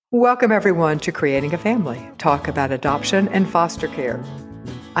Welcome, everyone, to Creating a Family, talk about adoption and foster care.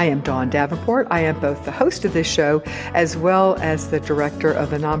 I am Dawn Davenport. I am both the host of this show as well as the director of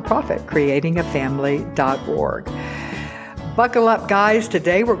the nonprofit, creatingafamily.org. Buckle up, guys.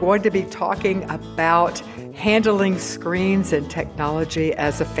 Today we're going to be talking about handling screens and technology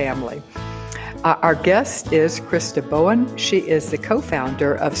as a family. Our guest is Krista Bowen. She is the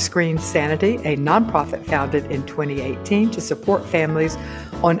co-founder of Screen Sanity, a nonprofit founded in 2018 to support families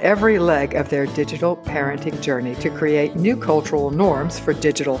on every leg of their digital parenting journey to create new cultural norms for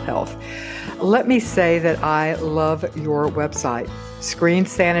digital health. Let me say that I love your website, Screen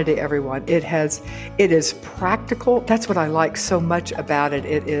Sanity, everyone. It is practical. That's what I like so much about it.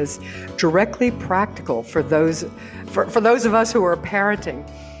 It is directly practical for those of us who are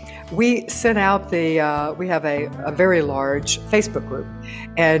parenting. We sent out we have a very large Facebook group,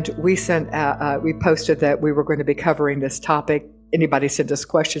 and we posted that we were going to be covering this topic. Anybody send us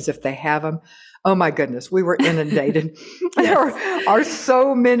questions if they have them. Oh my goodness, we were inundated. There are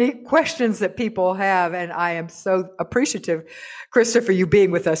so many questions that people have, and I am so appreciative, Krista, for you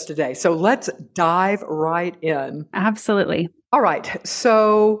being with us today. So let's dive right in. Absolutely. All right.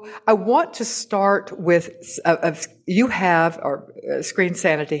 So I want to start with, Screen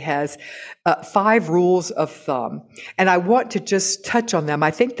Sanity has 5 rules of thumb, and I want to just touch on them.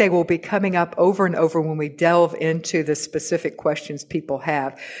 I think they will be coming up over and over when we delve into the specific questions people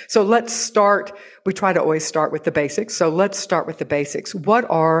have. So let's start. We try to always start with the basics. So let's start with the basics. What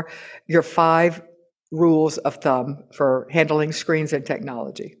are your 5 rules of thumb for handling screens and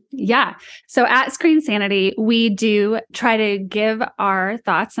technology? Yeah. So at Screen Sanity, we do try to give our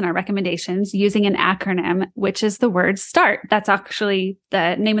thoughts and our recommendations using an acronym, which is the word START. That's actually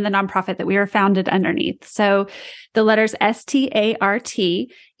the name of the nonprofit that we were founded underneath. So the letters START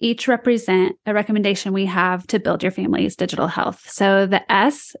each represent a recommendation we have to build your family's digital health. So the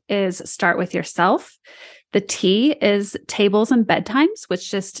S is start with yourself. The T is tables and bedtimes, which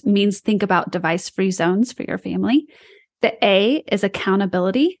just means think about device-free zones for your family. The A is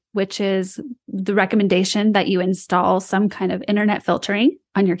accountability, which is the recommendation that you install some kind of internet filtering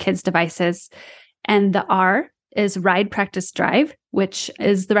on your kids' devices. And the R is ride, practice, drive, which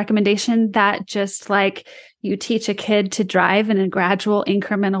is the recommendation that just like you teach a kid to drive in a gradual,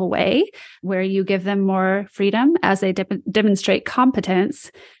 incremental way, where you give them more freedom as they demonstrate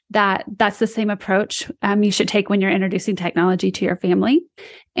competence, that's the same approach you should take when you're introducing technology to your family.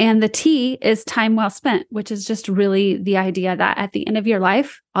 And the T is time well spent, which is just really the idea that at the end of your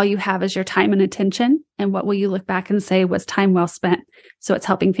life, all you have is your time and attention. And what will you look back and say was time well spent? So it's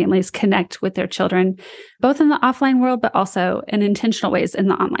helping families connect with their children, both in the offline world, but also in intentional ways in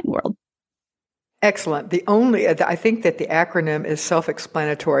the online world. Excellent. I think that the acronym is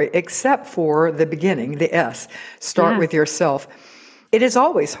self-explanatory, except for the beginning, the S, start with yourself. It is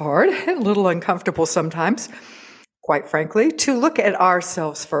always hard, a little uncomfortable sometimes, quite frankly, to look at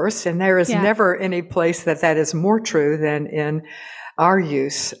ourselves first. And there is never any place that is more true than in our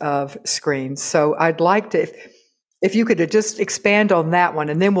use of screens. So I'd like to, if you could just expand on that one,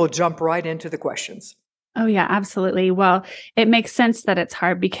 and then we'll jump right into the questions. Oh, yeah, absolutely. Well, it makes sense that it's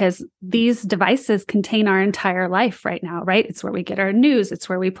hard because these devices contain our entire life right now, right? It's where we get our news. It's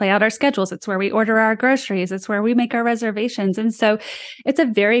where we play out our schedules. It's where we order our groceries. It's where we make our reservations. And so it's a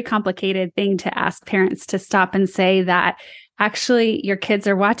very complicated thing to ask parents to stop and say that actually your kids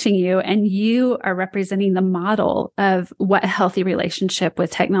are watching you and you are representing the model of what a healthy relationship with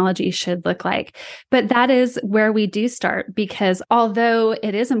technology should look like. But that is where we do start, because although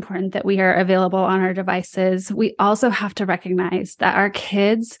it is important that we are available on our devices, we also have to recognize that our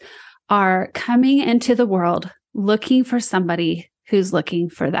kids are coming into the world looking for somebody who's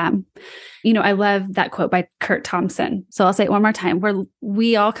looking for them. You know, I love that quote by Kurt Thompson. So I'll say it one more time, where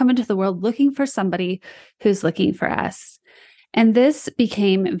we all come into the world looking for somebody who's looking for us. And this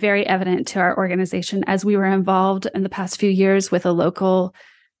became very evident to our organization as we were involved in the past few years with a local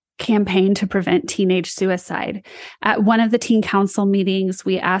campaign to prevent teenage suicide. At one of the teen council meetings,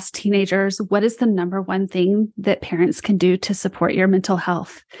 we asked teenagers, what is the number one thing that parents can do to support your mental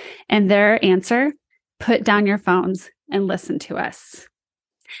health? And their answer, put down your phones and listen to us.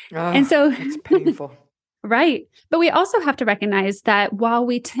 And so it's painful. Right. But we also have to recognize that while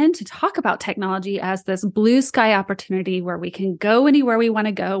we tend to talk about technology as this blue sky opportunity where we can go anywhere we want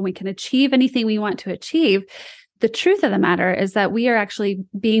to go, we can achieve anything we want to achieve, the truth of the matter is that we are actually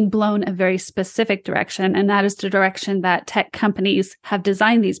being blown a very specific direction, and that is the direction that tech companies have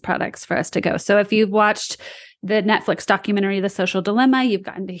designed these products for us to go. So if you've watched the Netflix documentary, The Social Dilemma. You've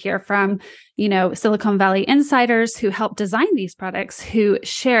gotten to hear from, Silicon Valley insiders who help design these products, who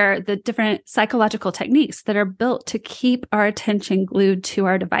share the different psychological techniques that are built to keep our attention glued to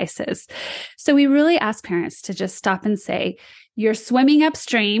our devices. So we really ask parents to just stop and say, you're swimming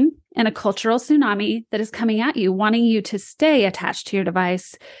upstream in a cultural tsunami that is coming at you, wanting you to stay attached to your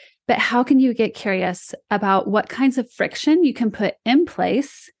device. But how can you get curious about what kinds of friction you can put in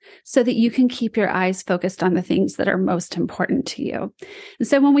place so that you can keep your eyes focused on the things that are most important to you? And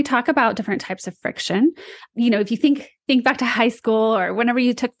so when we talk about different types of friction, if you think back to high school or whenever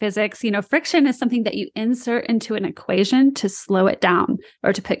you took physics, friction is something that you insert into an equation to slow it down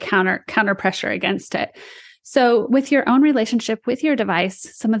or to put counter pressure against it. So with your own relationship with your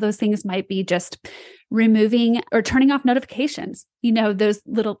device, some of those things might be just removing or turning off notifications, those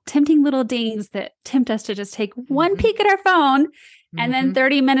little tempting little dings that tempt us to just take one peek at our phone. And then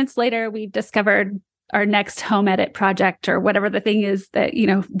 30 minutes later, we've discovered our next home edit project or whatever the thing is that,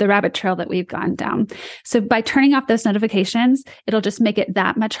 the rabbit trail that we've gone down. So by turning off those notifications, it'll just make it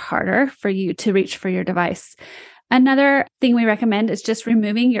that much harder for you to reach for your device. Another thing we recommend is just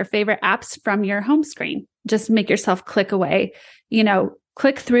removing your favorite apps from your home screen. Just make yourself click away,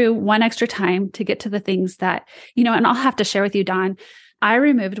 click through one extra time to get to the things that, and I'll have to share with you, Dawn, I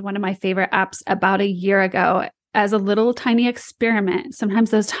removed one of my favorite apps about a year ago as a little tiny experiment.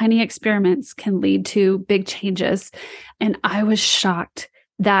 Sometimes those tiny experiments can lead to big changes. And I was shocked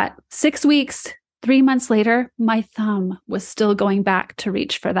that 6 weeks, 3 months later, my thumb was still going back to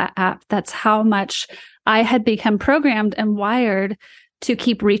reach for that app. That's how much I had become programmed and wired to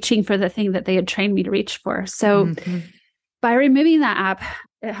keep reaching for the thing that they had trained me to reach for. So by removing that app,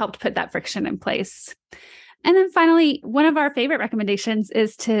 it helped put that friction in place. And then finally, one of our favorite recommendations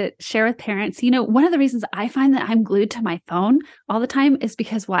is to share with parents. One of the reasons I find that I'm glued to my phone all the time is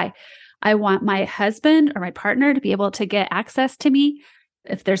because why? I want my husband or my partner to be able to get access to me.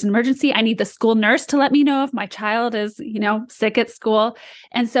 If there's an emergency, I need the school nurse to let me know if my child is, sick at school.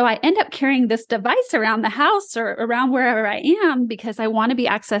 And so I end up carrying this device around the house or around wherever I am because I want to be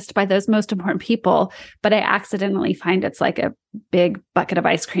accessed by those most important people. But I accidentally find it's like a big bucket of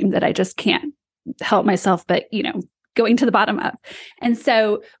ice cream that I just can't help myself, but, going to the bottom of. And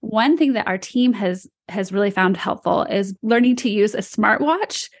so one thing that our team has really found helpful is learning to use a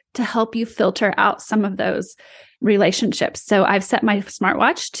smartwatch to help you filter out some of those relationships. So I've set my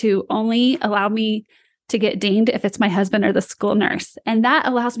smartwatch to only allow me to get dinged if it's my husband or the school nurse. And that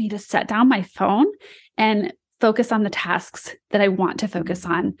allows me to set down my phone and focus on the tasks that I want to focus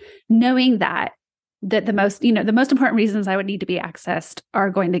on, knowing that the most important reasons I would need to be accessed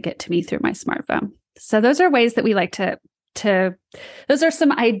are going to get to me through my smartphone. So those are ways that we like to those are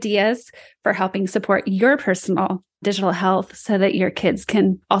some ideas for helping support your personal digital health so that your kids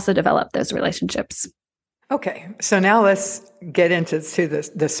can also develop those relationships. Okay, so now let's get into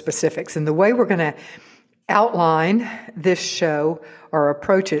the specifics. And the way we're going to outline this show or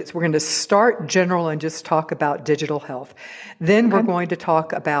approach it is we're going to start general and just talk about digital health. Then we're going to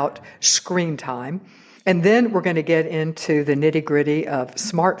talk about screen time. And then we're going to get into the nitty-gritty of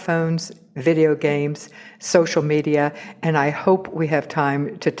smartphones, video games, social media, and I hope we have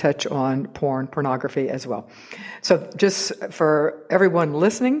time to touch on pornography as well. So just for everyone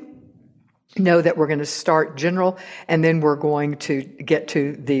listening, know that we're going to start general, and then we're going to get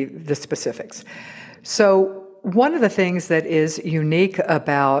to the specifics. So one of the things that is unique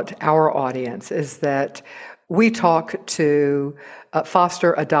about our audience is that we talk to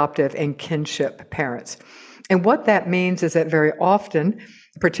foster, adoptive, and kinship parents. And what that means is that very often,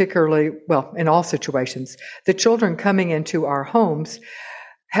 particularly, in all situations, the children coming into our homes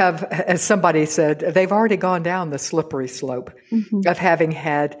have, as somebody said, they've already gone down the slippery slope of having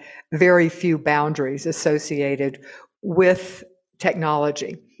had very few boundaries associated with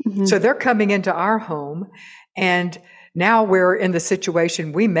technology. So they're coming into our home, and now we're in the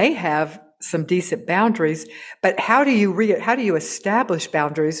situation we may have some decent boundaries, but how do you establish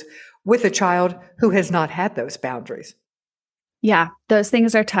boundaries with a child who has not had those boundaries? Yeah, those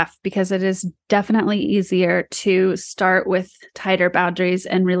things are tough because it is definitely easier to start with tighter boundaries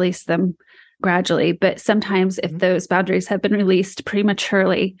and release them gradually. But sometimes if those boundaries have been released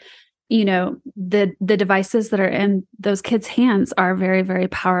prematurely, the devices that are in those kids' hands are very, very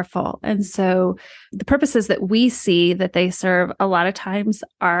powerful. And so the purposes that we see that they serve a lot of times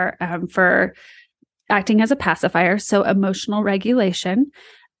are for acting as a pacifier, so emotional regulation.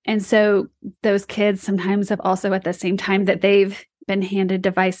 And so those kids sometimes have also, at the same time that they've been handed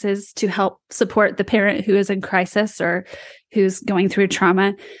devices to help support the parent who is in crisis or who's going through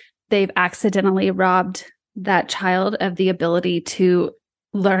trauma, they've accidentally robbed that child of the ability to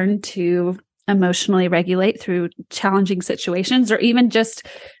learn to emotionally regulate through challenging situations, or even just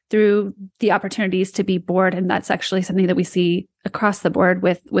through the opportunities to be bored. And that's actually something that we see across the board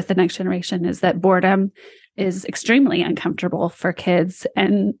with the next generation, is that boredom is extremely uncomfortable for kids.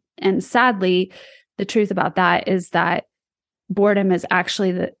 And sadly, the truth about that is that boredom is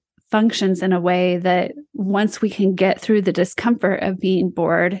actually the functions in a way that once we can get through the discomfort of being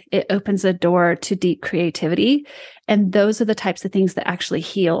bored, it opens a door to deep creativity. And those are the types of things that actually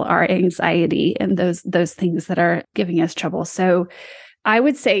heal our anxiety and those things that are giving us trouble. So I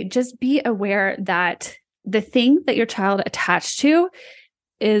would say just be aware that the thing that your child attached to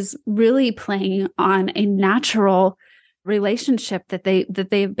is really playing on a natural relationship that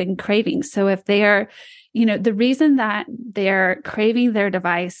they've been craving. So if they are, the reason that they're craving their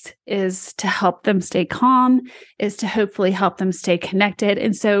device is to help them stay calm, is to hopefully help them stay connected.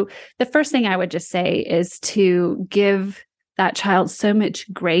 And so the first thing I would just say is to give that child so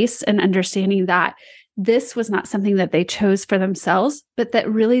much grace and understanding that this was not something that they chose for themselves, but that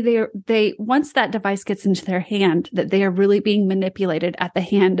really they once that device gets into their hand, that they are really being manipulated at the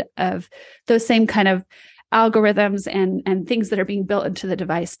hand of those same kind of algorithms and things that are being built into the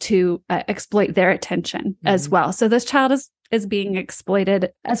device to exploit their attention as well. So this child is being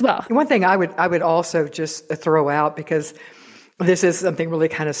exploited as well. One thing I would also just throw out, because this is something really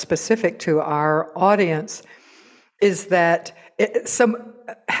kind of specific to our audience, is that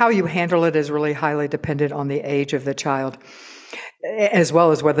how you handle it is really highly dependent on the age of the child, as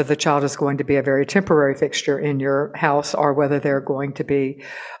well as whether the child is going to be a very temporary fixture in your house or whether they're going to be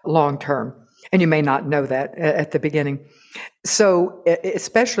long-term. And you may not know that at the beginning. So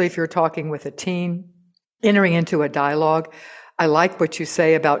especially if you're talking with a teen, entering into a dialogue, I like what you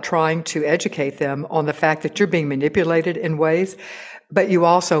say about trying to educate them on the fact that you're being manipulated in ways, but you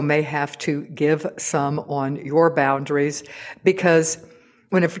also may have to give some on your boundaries, because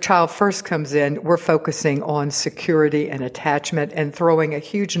when a child first comes in, we're focusing on security and attachment, and throwing a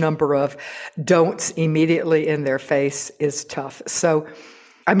huge number of don'ts immediately in their face is tough. So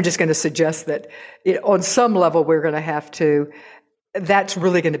I'm just going to suggest that on some level, we're going to have to, that's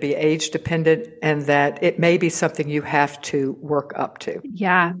really going to be age dependent, and that it may be something you have to work up to.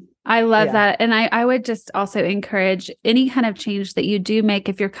 Yeah, I love that. And I would just also encourage any kind of change that you do make,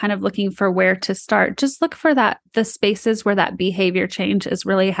 if you're kind of looking for where to start, just look for the spaces where that behavior change is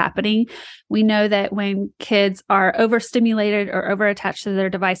really happening. We know that when kids are overstimulated or overattached to their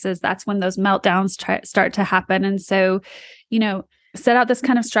devices, that's when those meltdowns start to happen. And so, set out this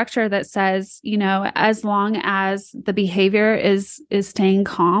kind of structure that says, as long as the behavior is staying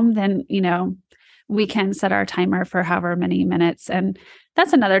calm, then, we can set our timer for however many minutes. And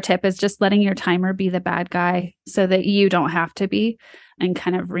that's another tip, is just letting your timer be the bad guy so that you don't have to be, and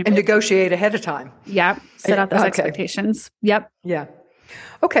kind of and negotiate ahead of time. Yep. Set out those expectations. Yep. Yeah.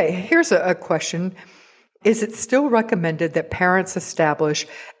 Okay. Here's a question. Is it still recommended that parents establish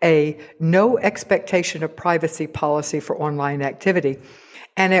a no expectation of privacy policy for online activity?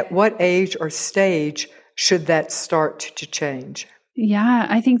 And at what age or stage should that start to change? Yeah,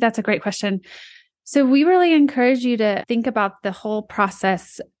 I think that's a great question. So we really encourage you to think about the whole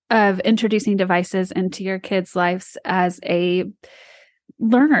process of introducing devices into your kids' lives as a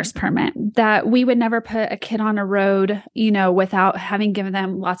learner's permit, that we would never put a kid on a road, without having given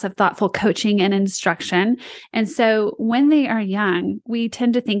them lots of thoughtful coaching and instruction. And so when they are young, we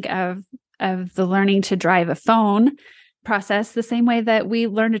tend to think of the learning to drive a phone process the same way that we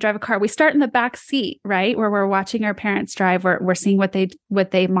learn to drive a car. We start in the back seat, right? Where we're watching our parents drive, we're seeing what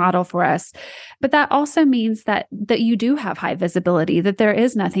they model for us. But that also means that you do have high visibility, that there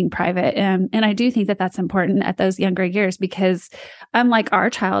is nothing private. And I do think that that's important at those younger years, because unlike our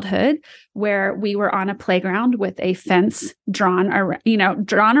childhood, where we were on a playground with a fence drawn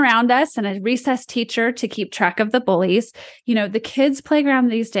around us and a recess teacher to keep track of the bullies, the kids' playground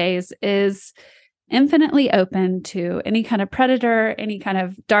these days is infinitely open to any kind of predator, any kind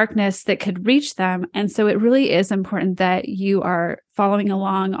of darkness that could reach them. And so it really is important that you are following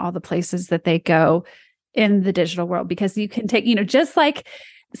along all the places that they go in the digital world, because you can take, just like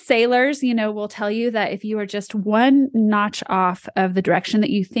sailors, will tell you that if you are just one notch off of the direction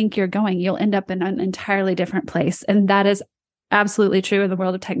that you think you're going, you'll end up in an entirely different place. And that is absolutely true in the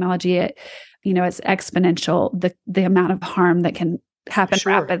world of technology. It's exponential, the amount of harm that can happen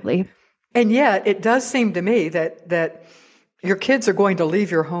rapidly. And yet, it does seem to me that your kids are going to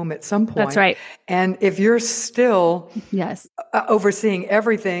leave your home at some point. That's right. And if you're still overseeing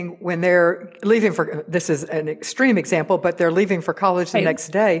everything when they're leaving this is an extreme example, but they're leaving for college the next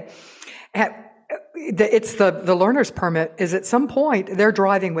day, it's the learner's permit is at some point they're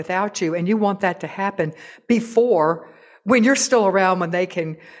driving without you, and you want that to happen before when you're still around,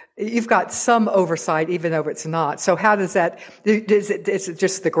 when you've got some oversight, even though it's not. So how does that, is it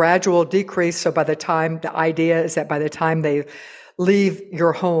just the gradual decrease? So by the time they leave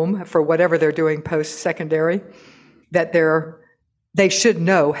your home for whatever they're doing post-secondary, that they should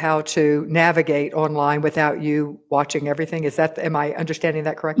know how to navigate online without you watching everything. Am I understanding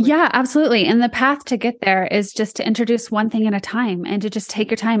that correctly? Yeah, absolutely. And the path to get there is just to introduce one thing at a time and to just take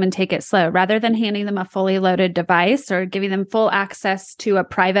your time and take it slow rather than handing them a fully loaded device or giving them full access to a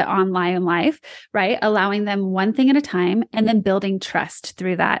private online life, right? Allowing them one thing at a time and then building trust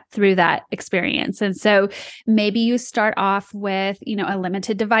through that experience. And so maybe you start off with, a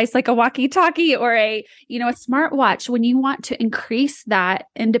limited device like a walkie-talkie or a smartwatch when you want to increase that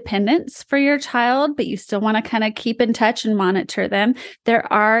independence for your child, but you still want to kind of keep in touch and monitor them.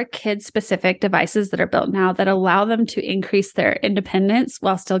 There are kid-specific devices that are built now that allow them to increase their independence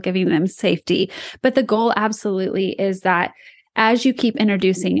while still giving them safety. But the goal absolutely is that as you keep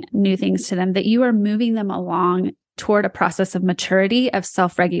introducing new things to them, that you are moving them along toward a process of maturity, of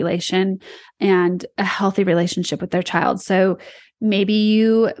self-regulation, and a healthy relationship with their child. So maybe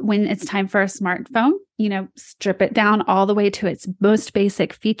when it's time for a smartphone, strip it down all the way to its most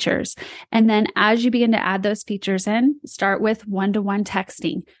basic features. And then as you begin to add those features in, start with one-to-one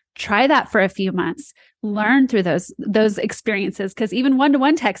texting. Try that for a few months. Learn through those experiences, because even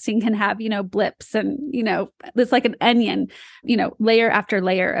one-to-one texting can have, blips and, it's like an onion, layer after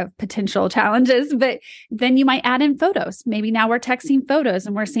layer of potential challenges. But then you might add in photos. Maybe now we're texting photos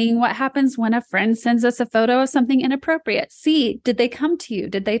and we're seeing what happens when a friend sends us a photo of something inappropriate. See, did they come to you?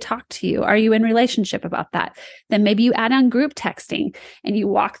 Did they talk to you? Are you in relationship about that? Then maybe you add on group texting and you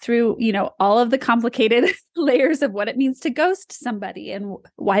walk through, all of the complicated layers of what it means to ghost somebody and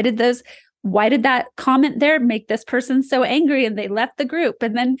why did that comment there make this person so angry and they left the group?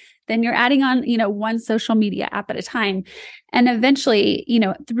 And then you're adding on, one social media app at a time. And eventually,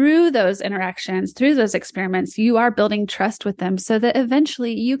 through those interactions, through those experiments, you are building trust with them so that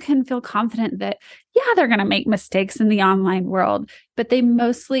eventually you can feel confident that, they're going to make mistakes in the online world, but they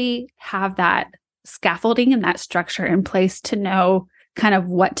mostly have that scaffolding and that structure in place to know kind of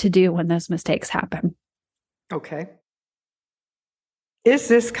what to do when those mistakes happen. Okay. Is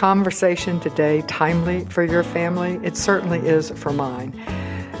this conversation today timely for your family? It certainly is for mine.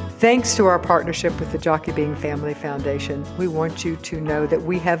 Thanks to our partnership with the Jockey Being Family Foundation, we want you to know that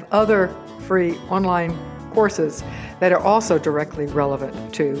we have other free online courses that are also directly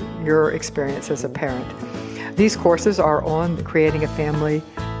relevant to your experience as a parent. These courses are on the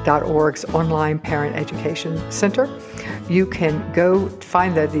creatingafamily.org's online parent education center. You can go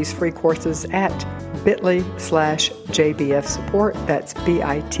find these free courses at bit.ly/JBF support. That's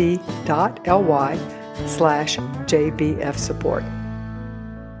bit.ly/JBF support.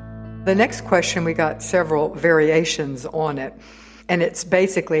 The next question, we got several variations on it, and it's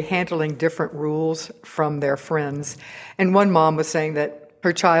basically handling different rules from their friends. And one mom was saying that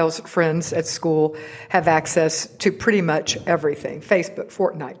her child's friends at school have access to pretty much everything, Facebook,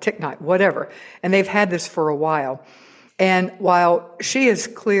 Fortnite, TikTok, whatever. And they've had this for a while. And while she is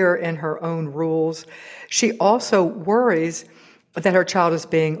clear in her own rules, she also worries that her child is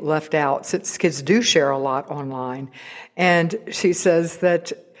being left out, since kids do share a lot online. And she says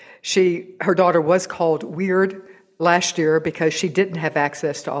that her daughter was called weird last year because she didn't have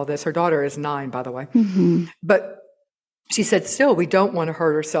access to all this. Her daughter is 9, by the way. Mm-hmm. But she said, still, we don't want to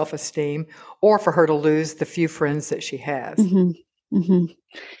hurt her self-esteem or for her to lose the few friends that she has. Mm-hmm. Mm-hmm.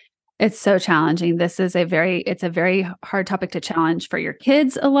 It's so challenging. It's a very hard topic to challenge for your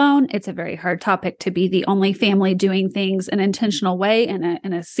kids alone. It's a very hard topic to be the only family doing things an intentional way in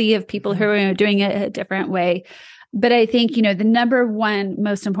a sea of people who are doing it a different way. But I think, the number one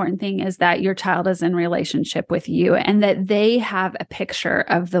most important thing is that your child is in relationship with you and that they have a picture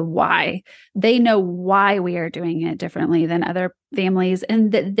of the why. They know why we are doing it differently than other families,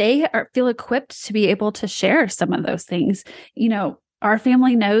 and that they feel equipped to be able to share some of those things. Our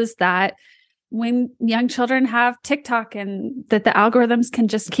family knows that when young children have TikTok and that the algorithms can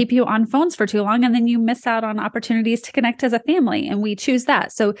just keep you on phones for too long and then you miss out on opportunities to connect as a family. And we choose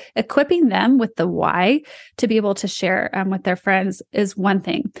that. So equipping them with the why to be able to share with their friends is one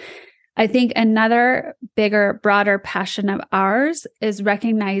thing. I think another bigger, broader passion of ours is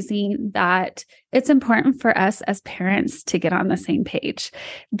recognizing that it's important for us as parents to get on the same page.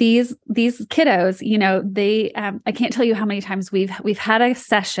 These kiddos, I can't tell you how many times we've had a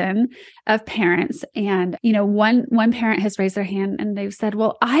session of parents, and one parent has raised their hand and they've said,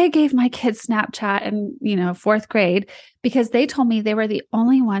 "Well, I gave my kids Snapchat in 4th grade because they told me they were the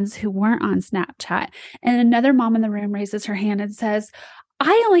only ones who weren't on Snapchat." And another mom in the room raises her hand and says,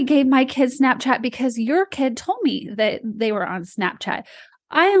 I only gave my kid Snapchat because your kid told me that they were on Snapchat.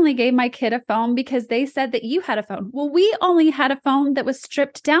 I only gave my kid a phone because they said that you had a phone. Well, we only had a phone that was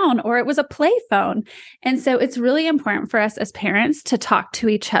stripped down, or it was a play phone. And so it's really important for us as parents to talk to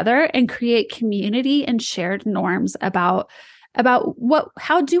each other and create community and shared norms about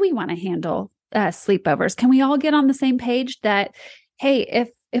how do we want to handle sleepovers? Can we all get on the same page that, hey,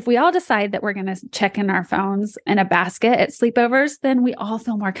 if we all decide that we're going to check in our phones in a basket at sleepovers, then we all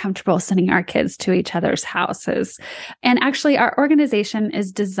feel more comfortable sending our kids to each other's houses. And actually, our organization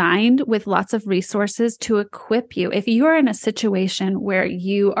is designed with lots of resources to equip you. If you are in a situation where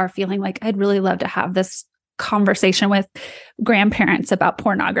you are feeling like, I'd really love to have this conversation with grandparents about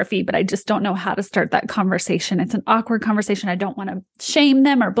pornography, but I just don't know how to start that conversation. It's an awkward conversation. I don't want to shame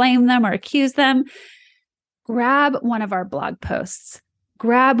them or blame them or accuse them. Grab one of our blog posts.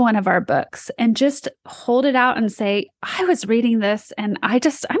 Grab one of our books and just hold it out and say, I was reading this and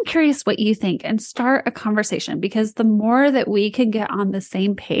I'm curious what you think, and start a conversation, because the more that we can get on the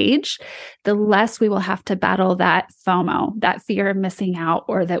same page, the less we will have to battle that FOMO, that fear of missing out,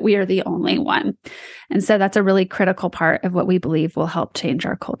 or that we are the only one. And so that's a really critical part of what we believe will help change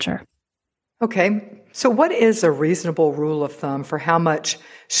our culture. Okay. So what is a reasonable rule of thumb for how much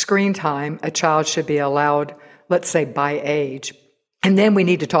screen time a child should be allowed, let's say by age? And then we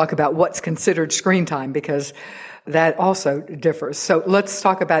need to talk about what's considered screen time, because that also differs. So let's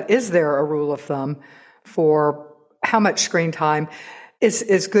talk about, is there a rule of thumb for how much screen time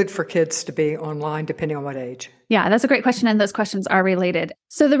is good for kids to be online, depending on what age? Yeah, that's a great question. And those questions are related.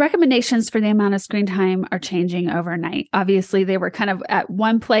 So the recommendations for the amount of screen time are changing overnight. Obviously, they were kind of at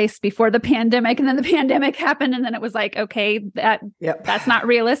one place before the pandemic, and then the pandemic happened. And then it was like, okay, that's not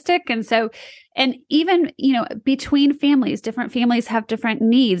realistic. And so, and even, between families, different families have different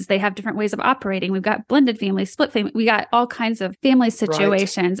needs. They have different ways of operating. We've got blended families, split family. We got all kinds of family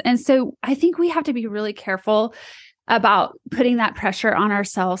situations. Right. And so I think we have to be really careful about putting that pressure on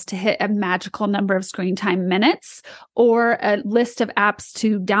ourselves to hit a magical number of screen time minutes, or a list of apps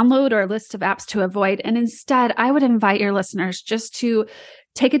to download, or a list of apps to avoid. And instead, I would invite your listeners just to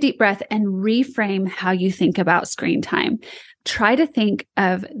take a deep breath and reframe how you think about screen time. Try to think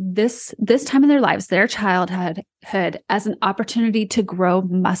of this time in their lives, their childhood, as an opportunity to grow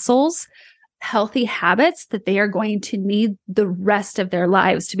muscles, healthy habits that they are going to need the rest of their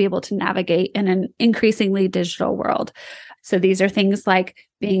lives to be able to navigate in an increasingly digital world. So these are things like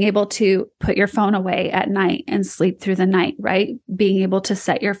being able to put your phone away at night and sleep through the night, right? Being able to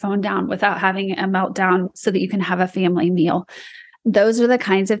set your phone down without having a meltdown so that you can have a family meal. Those are the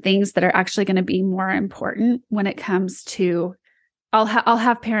kinds of things that are actually going to be more important when it comes to, I'll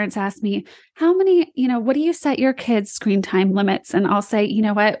have parents ask me, how many, what do you set your kids' screen time limits? And I'll say, you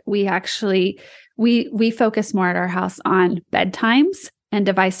know what, we actually, we focus more at our house on bedtimes and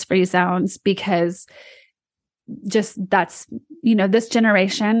device-free zones, because just that's, this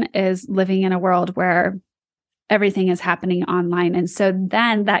generation is living in a world where everything is happening online. And so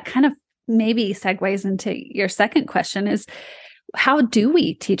then that kind of maybe segues into your second question, is how do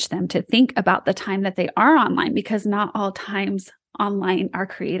we teach them to think about the time that they are online? Because not all times online are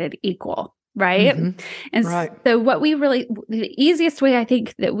created equal, right? Mm-hmm. And right. So the easiest way I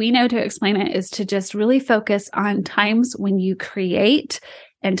think that we know to explain it is to just really focus on times when you create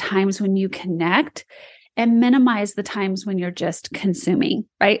and times when you connect, and minimize the times when you're just consuming,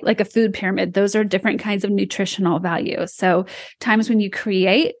 right? Like a food pyramid, those are different kinds of nutritional value. So times when you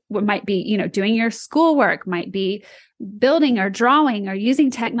create, what might be, doing your schoolwork, might be building or drawing or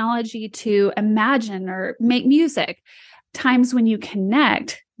using technology to imagine or make music. Times when you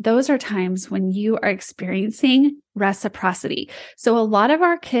connect, those are times when you are experiencing reciprocity. So a lot of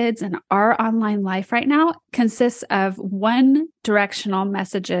our kids and our online life right now consists of one directional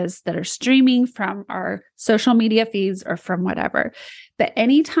messages that are streaming from our social media feeds or from whatever. But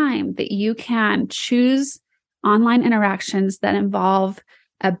anytime that you can choose online interactions that involve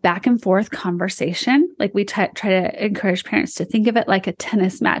a back and forth conversation, like we try to encourage parents to think of it like a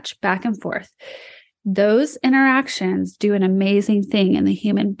tennis match, back and forth. Those interactions do an amazing thing in the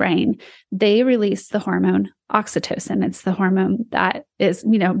human brain. They release the hormone oxytocin. It's the hormone that is,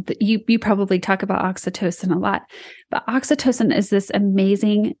 you probably talk about oxytocin a lot, but oxytocin is this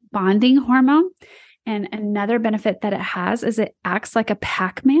amazing bonding hormone. And another benefit that it has is it acts like a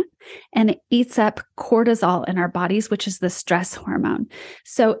Pac-Man, and it eats up cortisol in our bodies, which is the stress hormone.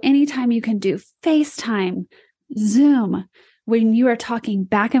 So anytime you can do FaceTime, Zoom, when you are talking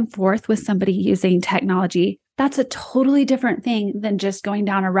back and forth with somebody using technology, that's a totally different thing than just going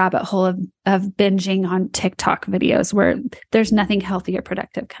down a rabbit hole of binging on TikTok videos where there's nothing healthy or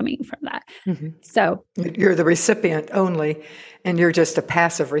productive coming from that. Mm-hmm. So you're the recipient only, and you're just a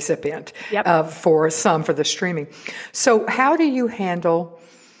passive recipient for the streaming. So how do you handle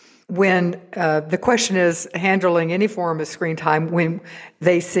when the question is handling any form of screen time when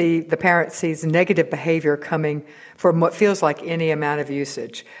the parent sees negative behavior coming from what feels like any amount of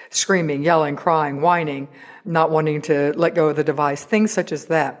usage, screaming, yelling, crying, whining, not wanting to let go of the device, things such as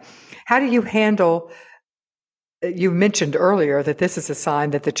that. How do you handle, you mentioned earlier that this is a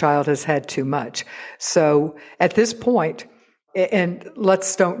sign that the child has had too much. So at this point, and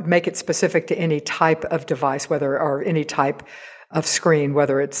don't make it specific to any type of device, or any type of screen,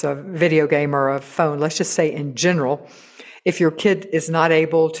 whether it's a video game or a phone, let's just say in general, if your kid is not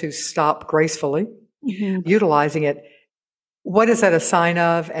able to stop gracefully utilizing it, what is that a sign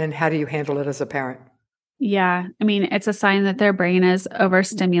of, and how do you handle it as a parent? Yeah. I mean, it's a sign that their brain is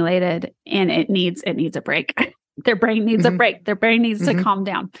overstimulated and it needs a break. Their brain needs a break. Their brain needs to calm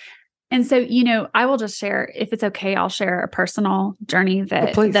down. And so, I will just share, if it's okay, I'll share a personal journey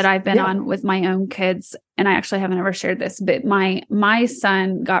that I've been on with my own kids. And I actually haven't ever shared this, but my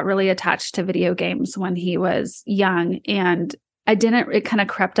son got really attached to video games when he was young, and it kind of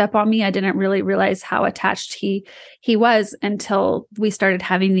crept up on me. I didn't really realize how attached he was until we started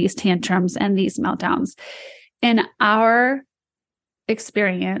having these tantrums and these meltdowns. In our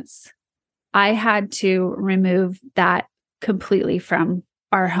experience, I had to remove that completely from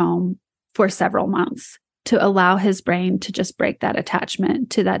our home for several months to allow his brain to just break that attachment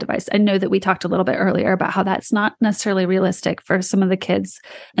to that device. I know that we talked a little bit earlier about how that's not necessarily realistic for some of the kids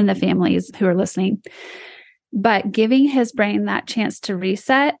and the families who are listening. But giving his brain that chance to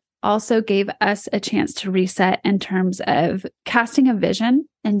reset also gave us a chance to reset in terms of casting a vision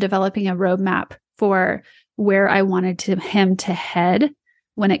and developing a roadmap for where I wanted him to head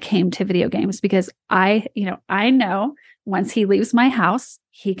when it came to video games. Because I know once he leaves my house,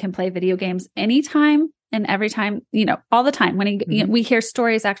 he can play video games anytime and every time, all the time. When we hear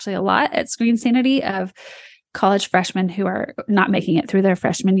stories actually a lot at Screen Sanity of college freshmen who are not making it through their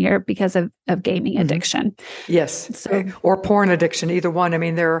freshman year because of gaming addiction. Yes. So, or porn addiction, either one. I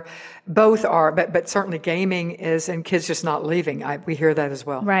mean, both are, but certainly gaming is, and kids just not leaving. We hear that as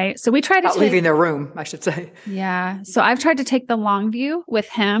well. Right. So we try to leaving their room, I should say. Yeah. So I've tried to take the long view with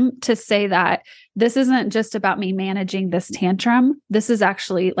him to say that this isn't just about me managing this tantrum. This is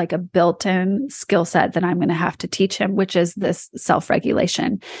actually like a built-in skill set that I'm going to have to teach him, which is this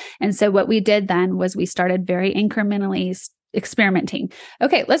self-regulation. And so what we did then was we started very incrementally experimenting.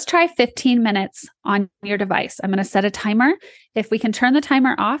 Okay, let's try 15 minutes on your device. I'm going to set a timer. If we can turn the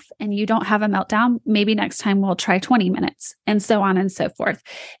timer off and you don't have a meltdown, maybe next time we'll try 20 minutes, and so on and so forth.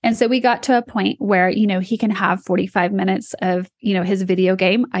 And so we got to a point where, he can have 45 minutes of, his video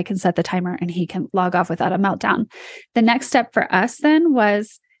game. I can set the timer and he can log off without a meltdown. The next step for us then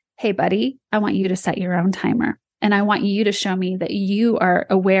was, hey, buddy, I want you to set your own timer. And I want you to show me that you are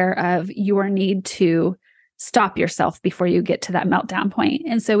aware of your need to stop yourself before you get to that meltdown point.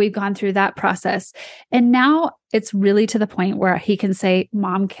 And so we've gone through that process. And now it's really to the point where he can say,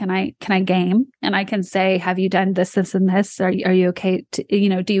 Mom, can I game? And I can say, have you done this, this, and this? Are you okay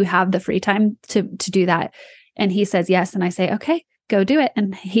to, do you have the free time to do that? And he says, yes. And I say, okay, go do it.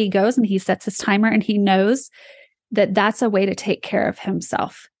 And he goes and he sets his timer, and he knows that that's a way to take care of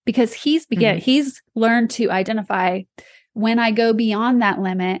himself, because he's learned to identify when I go beyond that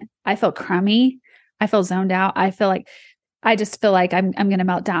limit, I feel crummy. I feel zoned out. I just feel like I'm going to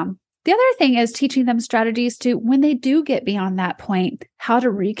melt down. The other thing is teaching them strategies to, when they do get beyond that point, how to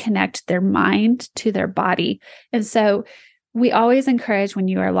reconnect their mind to their body. And so we always encourage, when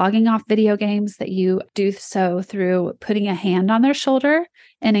you are logging off video games, that you do so through putting a hand on their shoulder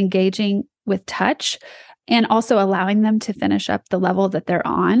and engaging with touch, and also allowing them to finish up the level that they're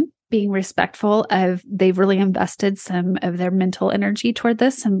on, being respectful of, they've really invested some of their mental energy toward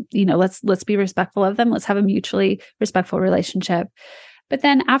this. And, let's be respectful of them. Let's have a mutually respectful relationship. But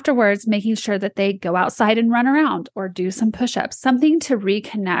then afterwards, making sure that they go outside and run around or do some push-ups, something to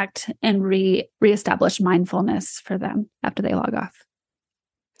reconnect and reestablish mindfulness for them after they log off.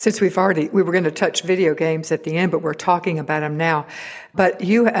 Since we were going to touch video games at the end, but we're talking about them now. But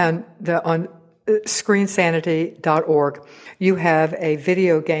you on screensanity.org, you have a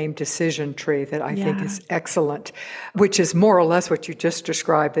video game decision tree that I think is excellent, which is more or less what you just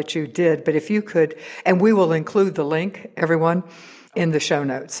described that you did. But if you could, and we will include the link, everyone, in the show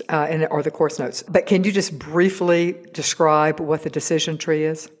notes or the course notes. But can you just briefly describe what the decision tree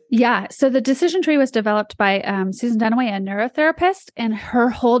is? Yeah. So the decision tree was developed by Susan Dunaway, a neurotherapist, and her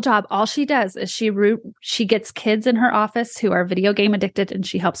whole job, all she does is she gets kids in her office who are video game addicted, and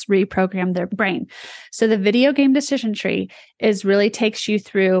she helps reprogram their brain. So the video game decision tree really takes you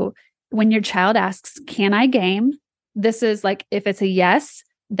through when your child asks, "Can I game?" This is like, if it's a yes,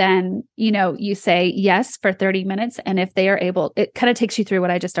 then, you say yes for 30 minutes. And if they are able, it kind of takes you through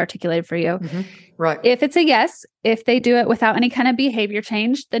what I just articulated for you. Mm-hmm. Right. If it's a yes, if they do it without any kind of behavior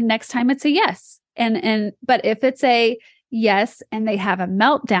change, the next time it's a yes. But if it's a yes and they have a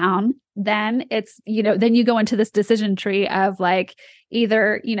meltdown, then then you go into this decision tree of like,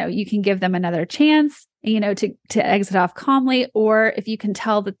 either, you can give them another chance, to exit off calmly, or if you can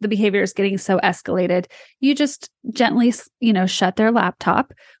tell that the behavior is getting so escalated, you just gently, shut their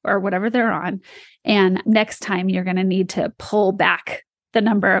laptop or whatever they're on. And next time you're going to need to pull back the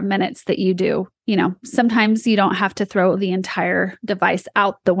number of minutes that you do. Sometimes you don't have to throw the entire device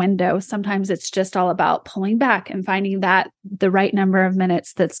out the window. Sometimes it's just all about pulling back and finding the right number of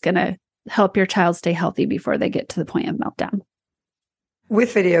minutes that's going to help your child stay healthy before they get to the point of meltdown.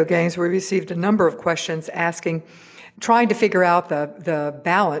 With video games, we received a number of questions trying to figure out the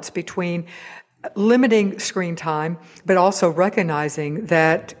balance between limiting screen time, but also recognizing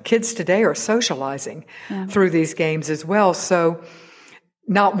that kids today are socializing through these games as well. So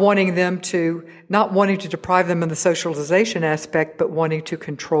not wanting to deprive them of the socialization aspect, but wanting to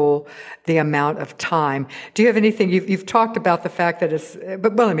control the amount of time. Do you have anything, you've talked about the fact that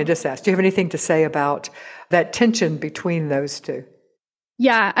let me just ask, do you have anything to say about that tension between those two?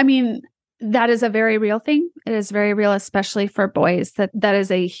 Yeah, I mean, that is a very real thing. It is very real, especially for boys. That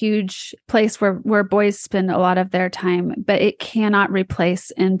is a huge place where boys spend a lot of their time, but it cannot replace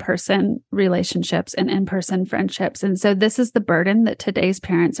in-person relationships and in-person friendships. And so this is the burden that today's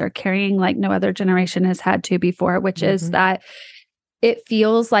parents are carrying like no other generation has had to before, which is that it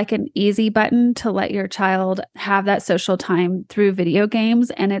feels like an easy button to let your child have that social time through video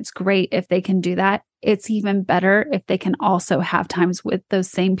games. And it's great if they can do that. It's even better if they can also have times with those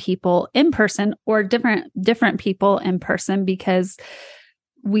same people in person or different people in person, because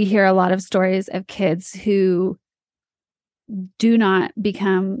we hear a lot of stories of kids who do not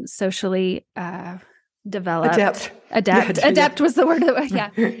become socially developed. Adept was the word.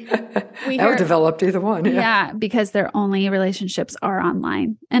 Or developed, either one. Yeah, because their only relationships are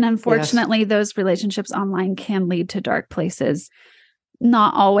online. And unfortunately, those relationships online can lead to dark places.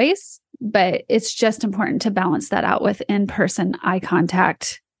 Not always, but it's just important to balance that out with in-person eye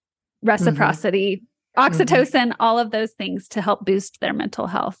contact, reciprocity, oxytocin, all of those things to help boost their mental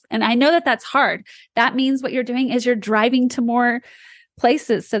health. And I know that that's hard. That means what you're doing is you're driving to more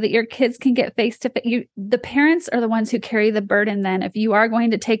places so that your kids can get face-to-face. The parents are the ones who carry the burden then. If you are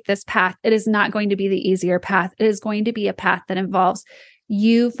going to take this path, it is not going to be the easier path. It is going to be a path that involves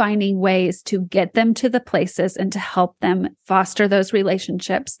you finding ways to get them to the places and to help them foster those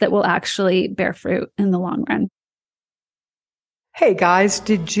relationships that will actually bear fruit in the long run. Hey guys,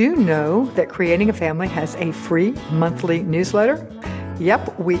 did you know that Creating a Family has a free monthly newsletter?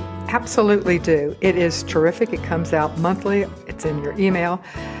 Yep, we absolutely do. It is terrific. It comes out monthly. It's in your email.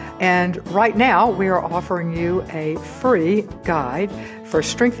 And right now, we are offering you a free guide for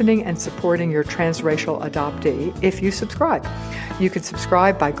strengthening and supporting your transracial adoptee if you subscribe. You can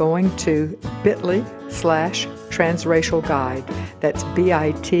subscribe by going to bit.ly/transracial guide. That's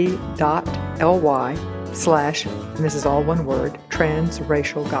bit.ly/ and this is all one word,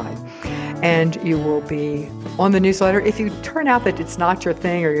 transracial guide. And you will be on the newsletter. If you turn out that it's not your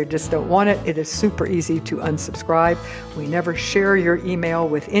thing or you just don't want it, it is super easy to unsubscribe. We never share your email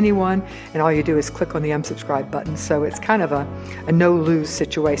with anyone, and all you do is click on the unsubscribe button. So it's kind of a no-lose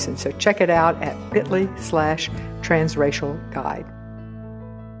situation. So check it out at bit.ly/transracial guide.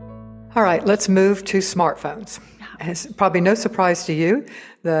 All right, let's move to smartphones. It's probably no surprise to you.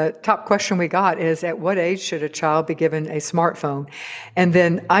 The top question we got is, at what age should a child be given a smartphone? And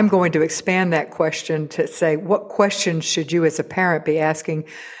then I'm going to expand that question to say, what questions should you as a parent be asking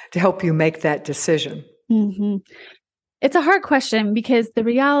to help you make that decision? Mm-hmm. It's a hard question because the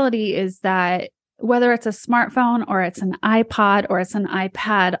reality is that whether it's a smartphone or it's an iPod or it's an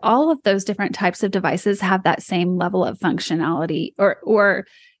iPad, all of those different types of devices have that same level of functionality or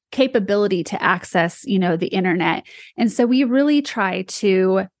capability to access, the internet. And so we really try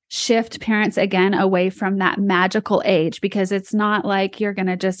to shift parents again away from that magical age, because it's not like you're going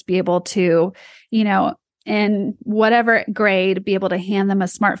to just be able to, in whatever grade, be able to hand them a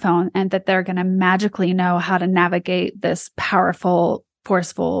smartphone and that they're going to magically know how to navigate this powerful,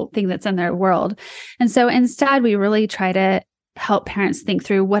 forceful thing that's in their world. And so instead, we really try to help parents think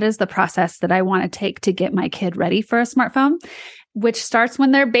through what is the process that I want to take to get my kid ready for a smartphone, which starts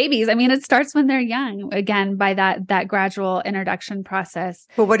when they're babies. I mean, it starts when they're young, again, by that gradual introduction process.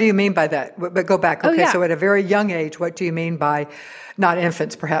 Well, what do you mean by that? But go back. Okay, yeah. So at a very young age, what do you mean by, not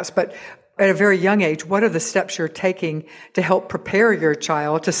infants perhaps, but at a very young age, what are the steps you're taking to help prepare your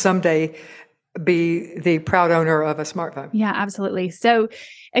child to someday be the proud owner of a smartphone? Yeah, absolutely. So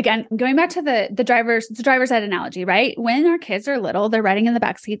again, going back to the driver's ed analogy, right? When our kids are little, they're riding in the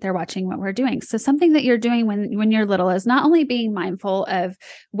backseat, they're watching what we're doing. So something that you're doing when you're little is not only being mindful of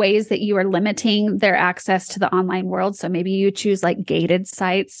ways that you are limiting their access to the online world. So maybe you choose like gated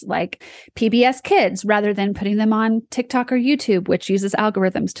sites like PBS Kids rather than putting them on TikTok or YouTube, which uses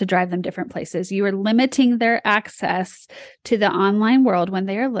algorithms to drive them different places. You are limiting their access to the online world when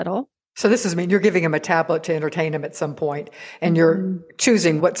they are little. So this is, you're giving them a tablet to entertain them at some point, and you're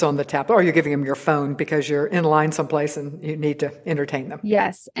choosing what's on the tablet, or you're giving them your phone because you're in line someplace and you need to entertain them.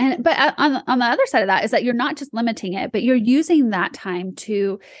 Yes. But on the other side of that is that you're not just limiting it, but you're using that time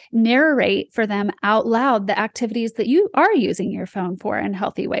to narrate for them out loud the activities that you are using your phone for in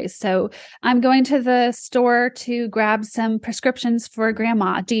healthy ways. So I'm going to the store to grab some prescriptions for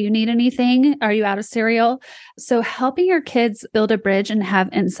grandma. Do you need anything? Are you out of cereal? So helping your kids build a bridge and have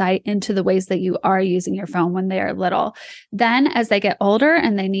insight into the ways that you are using your phone when they are little. Then as they get older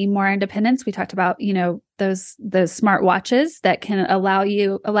and they need more independence, we talked about, those smart watches that can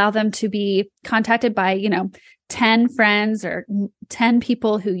allow them to be contacted by, 10 friends or 10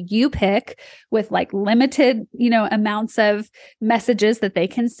 people who you pick with like limited, amounts of messages that they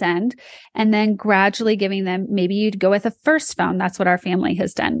can send, and then gradually giving them, maybe you'd go with a first phone. That's what our family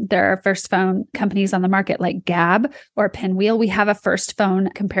has done. There are first phone companies on the market like Gab or Pinwheel. We have a first phone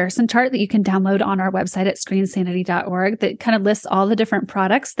comparison chart that you can download on our website at screensanity.org that kind of lists all the different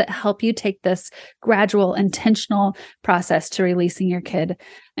products that help you take this gradual, intentional process to releasing your kid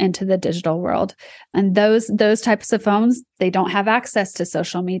into the digital world. And those types of phones, they don't have access to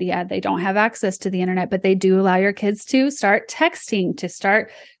social media. They don't have access to the internet, but they do allow your kids to start texting, to start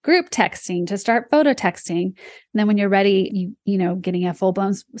group texting, to start photo texting. And then when you're ready, getting a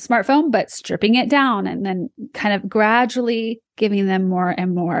full-blown smartphone, but stripping it down and then kind of gradually giving them more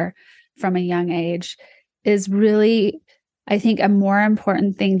and more from a young age is really, I think, a more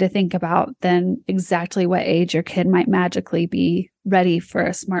important thing to think about than exactly what age your kid might magically be ready for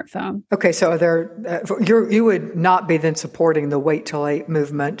a smartphone. Okay, so you would not be then supporting the Wait Till 8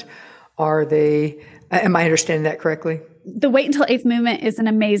 movement, am I understanding that correctly? The Wait Until 8th movement is an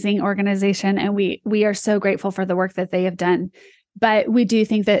amazing organization, and we are so grateful for the work that they have done. But we do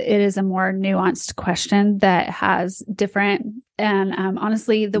think that it is a more nuanced question that has different, and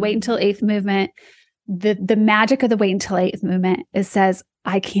honestly, the Wait Until 8th movement, the magic of the Wait Until 8th movement says,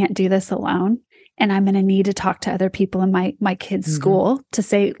 I can't do this alone. And I'm going to need to talk to other people in my kids' school to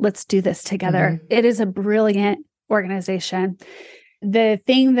say, let's do this together. It is a brilliant organization. The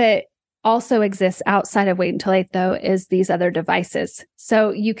thing that also exists outside of Wait Until 8, though, is these other devices. So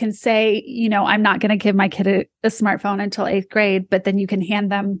you can say, I'm not going to give my kid a smartphone until 8th grade, but then you can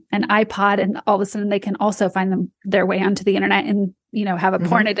hand them an iPod and all of a sudden they can also find their way onto the internet and, have a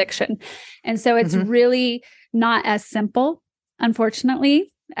porn addiction. And so it's really not as simple,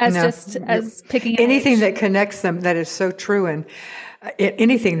 unfortunately, as picking anything that connects them. That is so true. And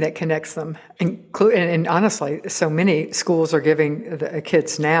anything that connects them, and honestly, so many schools are giving the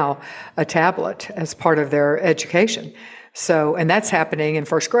kids now a tablet as part of their education. So, and that's happening in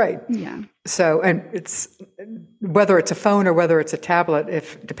first grade. Yeah. So, and it's whether it's a phone or whether it's a tablet,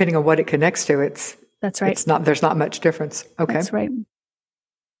 depending on what it connects to, that's right. There's not much difference. Okay. That's right.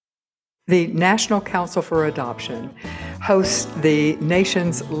 The National Council for Adoption hosts the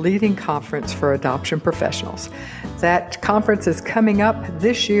nation's leading conference for adoption professionals. That conference is coming up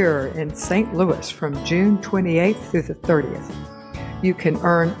this year in St. Louis from June 28th through the 30th. You can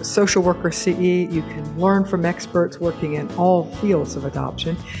earn Social Worker CE, you can learn from experts working in all fields of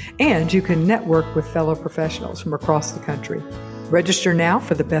adoption, and you can network with fellow professionals from across the country. Register now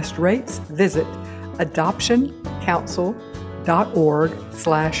for the best rates. Visit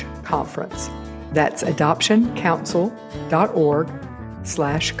adoptioncouncil.org/conference. That's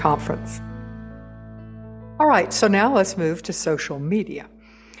adoptioncouncil.org/conference. All right, so now let's move to social media.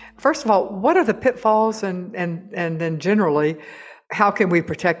 First of all, what are the pitfalls and then generally, how can we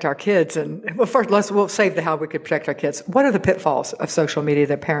protect our kids? And well, first, we'll save how we could protect our kids. What are the pitfalls of social media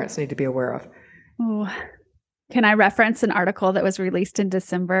that parents need to be aware of? Oh, can I reference an article that was released in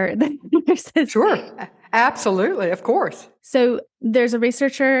December? Sure. Absolutely. Of course. So there's a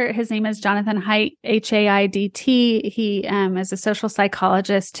researcher, his name is Jonathan Haidt, Haidt. He is a social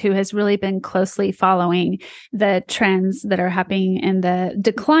psychologist who has really been closely following the trends that are happening in the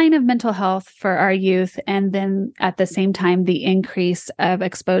decline of mental health for our youth. And then at the same time, the increase of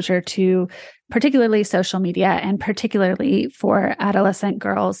exposure to particularly social media and particularly for adolescent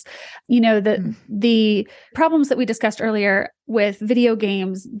girls. The problems that we discussed earlier with video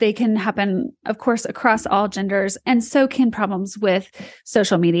games, they can happen, of course, across all genders, and so can problems with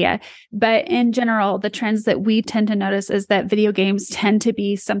social media. But in general, the trends that we tend to notice is that video games tend to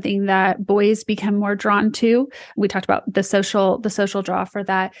be something that boys become more drawn to. We talked about the social draw for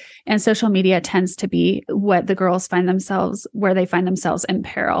that, and social media tends to be what the girls find themselves, where they find themselves in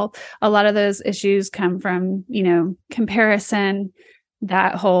peril. A lot of those issues come from, comparison,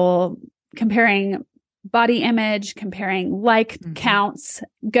 that whole comparing body image, comparing counts,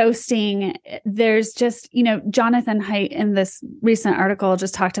 ghosting. There's just, Jonathan Haidt in this recent article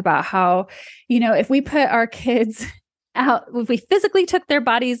just talked about how, if we put our kids out, if we physically took their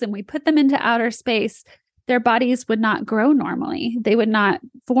bodies and we put them into outer space, their bodies would not grow normally. They would not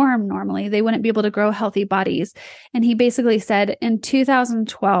form normally. They wouldn't be able to grow healthy bodies. And he basically said in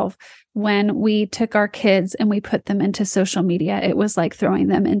 2012, when we took our kids and we put them into social media, it was like throwing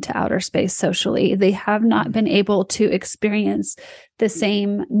them into outer space socially. They have not been able to experience the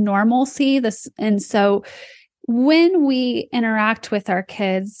same normalcy. And so when we interact with our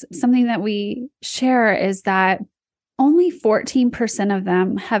kids, something that we share is that only 14% of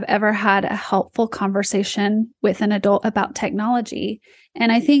them have ever had a helpful conversation with an adult about technology.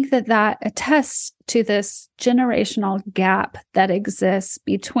 And I think that attests to this generational gap that exists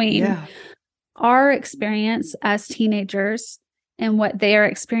between our experience as teenagers and what they are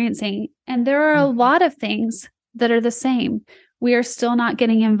experiencing. And there are a lot of things that are the same. We are still not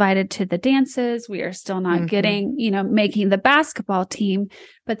getting invited to the dances. We are still not getting, making the basketball team.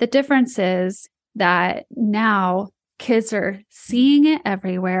 But the difference is that now kids are seeing it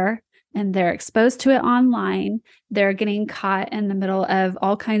everywhere and they're exposed to it online. They're getting caught in the middle of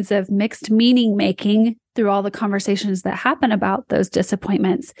all kinds of mixed meaning making through all the conversations that happen about those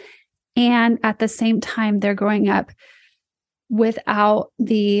disappointments. And at the same time, they're growing up without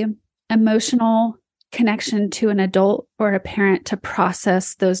the emotional connection to an adult or a parent to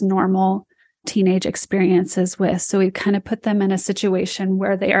process those normal teenage experiences with. So we kind of put them in a situation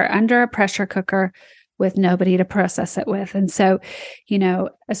where they are under a pressure cooker with nobody to process it with. And so, a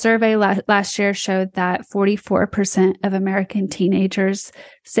survey last year showed that 44% of American teenagers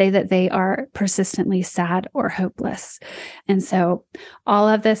say that they are persistently sad or hopeless. And so all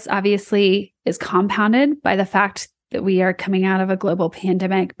of this obviously is compounded by the fact that we are coming out of a global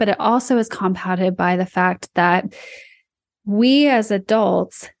pandemic, but it also is compounded by the fact that we as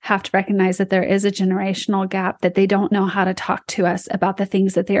adults have to recognize that there is a generational gap, that they don't know how to talk to us about the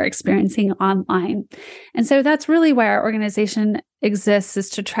things that they are experiencing online. And so that's really why our organization exists, is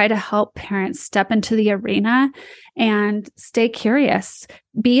to try to help parents step into the arena and stay curious,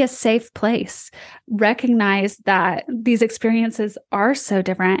 be a safe place, recognize that these experiences are so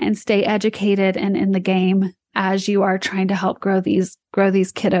different, and stay educated and in the game as you are trying to help grow these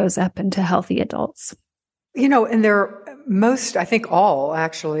kiddos up into healthy adults. And I think all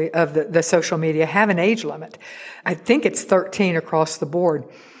actually of the social media have an age limit. I think it's 13 across the board.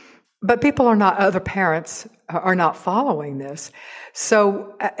 But other parents are not following this.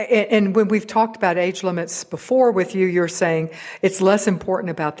 So, and when we've talked about age limits before with you, you're saying it's less important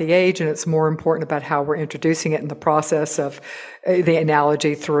about the age and it's more important about how we're introducing it in the process of the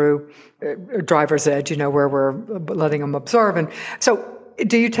analogy through driver's edge, where we're letting them observe. And so,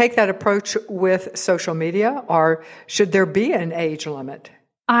 do you take that approach with social media, or should there be an age limit?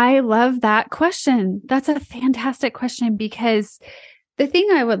 I love that question. That's a fantastic question, because the thing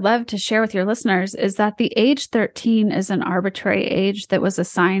I would love to share with your listeners is that the age 13 is an arbitrary age that was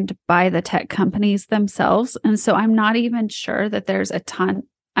assigned by the tech companies themselves. And so I'm not even sure that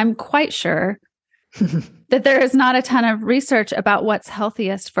I'm quite sure that there is not a ton of research about what's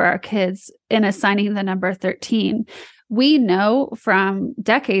healthiest for our kids in assigning the number 13. We know from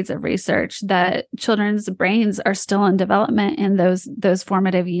decades of research that children's brains are still in development in those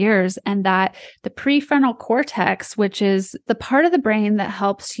formative years, and that the prefrontal cortex, which is the part of the brain that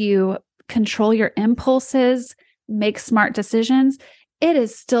helps you control your impulses, make smart decisions, it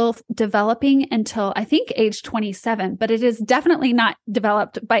is still developing until I think age 27, but it is definitely not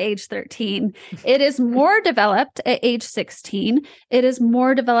developed by age 13. It is more developed at age 16. It is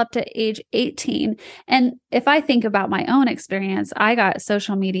more developed at age 18. And if I think about my own experience, I got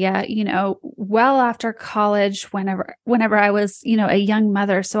social media, well after college, whenever I was, a young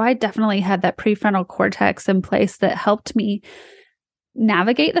mother. So I definitely had that prefrontal cortex in place that helped me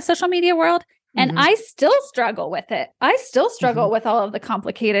navigate the social media world. And I still struggle with it. I still struggle with all of the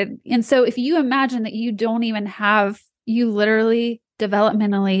complicated. And so if you imagine that you literally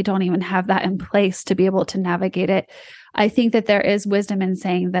developmentally don't even have that in place to be able to navigate it, I think that there is wisdom in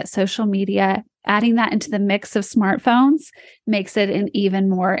saying that social media, adding that into the mix of smartphones, makes it an even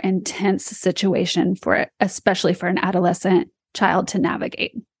more intense situation especially for an adolescent child to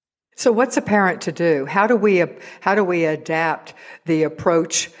navigate. So what's a parent to do? How do we adapt the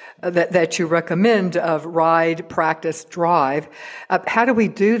approach that you recommend of ride, practice, drive? How do we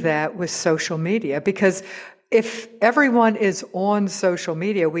do that with social media? Because if everyone is on social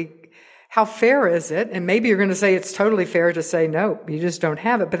media, how fair is it? And maybe you're going to say it's totally fair to say, no, you just don't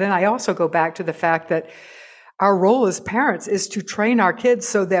have it. But then I also go back to the fact that our role as parents is to train our kids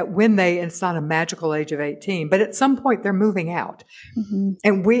so that it's not a magical age of 18, but at some point they're moving out.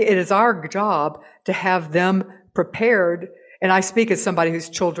 And it is our job to have them prepared. And I speak as somebody whose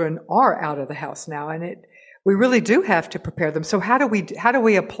children are out of the house now, and we really do have to prepare them. So how do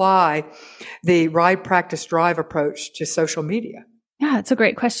we apply the ride, practice, drive approach to social media? Yeah, it's a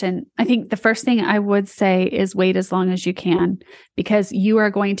great question. I think the first thing I would say is wait as long as you can, because you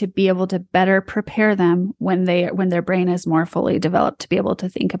are going to be able to better prepare them when their brain is more fully developed to be able to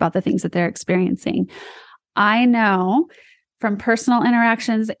think about the things that they're experiencing. I know from personal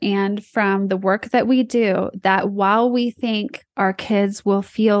interactions and from the work that we do that while we think our kids will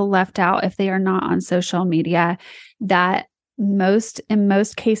feel left out if they are not on social media, that in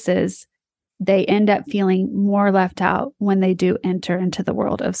most cases, they end up feeling more left out when they do enter into the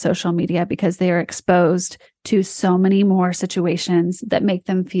world of social media because they are exposed to so many more situations that make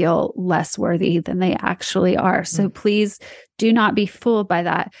them feel less worthy than they actually are. So please do not be fooled by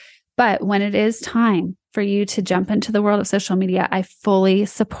that. But when it is time for you to jump into the world of social media, I fully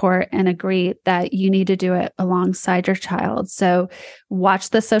support and agree that you need to do it alongside your child. So watch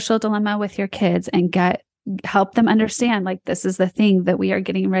The Social Dilemma with your kids and help them understand, like, this is the thing that we are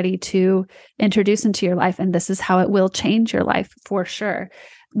getting ready to introduce into your life, and this is how it will change your life for sure.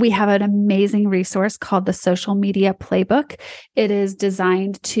 We have an amazing resource called the Social Media Playbook. It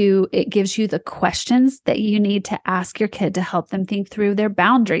gives you the questions that you need to ask your kid to help them think through their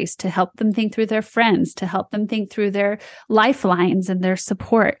boundaries, to help them think through their friends, to help them think through their lifelines and their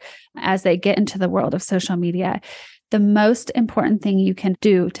support as they get into the world of social media. The most important thing you can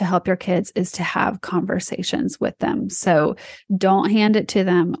do to help your kids is to have conversations with them. So don't hand it to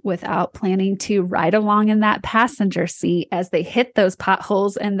them without planning to ride along in that passenger seat as they hit those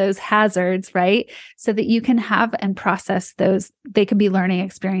potholes and those hazards, right? So that you can have and process those. They can be learning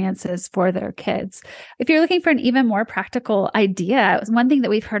experiences for their kids. If you're looking for an even more practical idea, one thing that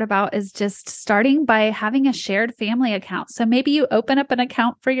we've heard about is just starting by having a shared family account. So maybe you open up an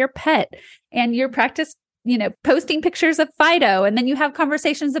account for your pet and you practice posting pictures of Fido. And then you have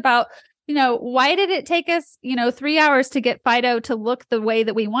conversations about, why did it take us, 3 hours to get Fido to look the way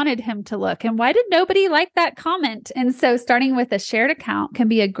that we wanted him to look? And why did nobody like that comment? And so starting with a shared account can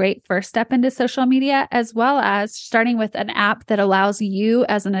be a great first step into social media, as well as starting with an app that allows you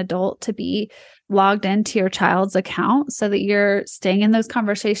as an adult to be logged into your child's account so that you're staying in those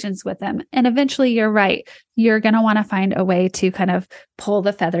conversations with them. And eventually, you're right, you're going to want to find a way to kind of pull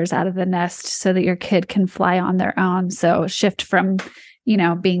the feathers out of the nest so that your kid can fly on their own. So shift from,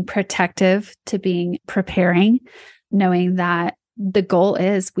 being protective to being preparing, knowing that the goal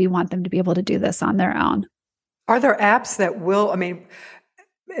is we want them to be able to do this on their own. Are there apps that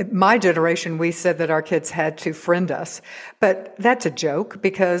my generation, we said that our kids had to friend us, but that's a joke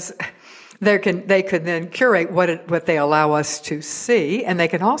because they could then curate what they allow us to see, and they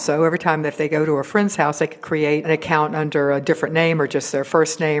can also, every time if they go to a friend's house, they could create an account under a different name or just their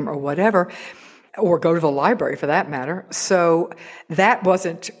first name or whatever, or go to the library for that matter. So that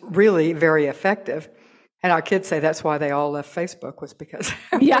wasn't really very effective. And our kids say that's why they all left Facebook, was because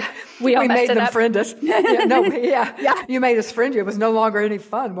we made them friend us. You made us friend you. It was no longer any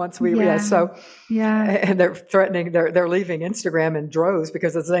fun once we and they're threatening, they're leaving Instagram in droves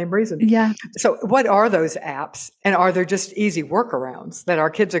because of the same reason. Yeah. So what are those apps, and are there just easy workarounds that our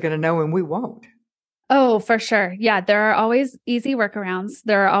kids are going to know and we won't? Oh, for sure. Yeah, there are always easy workarounds.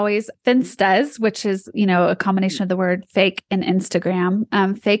 There are always Finstas, which is, a combination of the word fake and Instagram,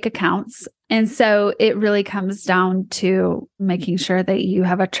 fake accounts. And so it really comes down to making sure that you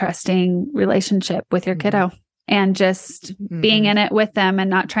have a trusting relationship with your kiddo and just being in it with them and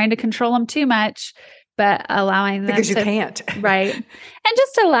not trying to control them too much, but allowing them because you can't. Right. And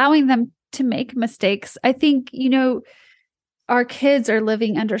just allowing them to make mistakes. I think, our kids are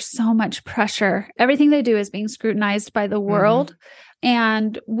living under so much pressure. Everything they do is being scrutinized by the world.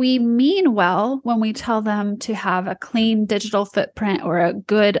 And we mean well when we tell them to have a clean digital footprint or a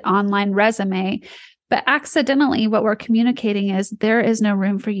good online resume. But accidentally, what we're communicating is there is no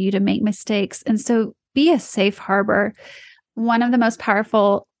room for you to make mistakes. And so be a safe harbor. One of the most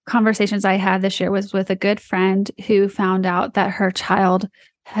powerful conversations I had this year was with a good friend who found out that her child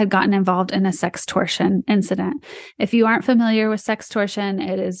had gotten involved in a sextortion incident. If you aren't familiar with sextortion,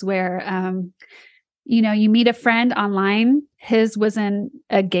 it is where, you meet a friend online. His was in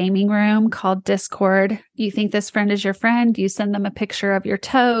a gaming room called Discord. You think this friend is your friend. You send them a picture of your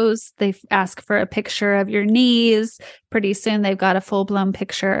toes. They ask for a picture of your knees. Pretty soon they've got a full-blown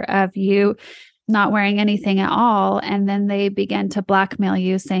picture of you not wearing anything at all. And then they begin to blackmail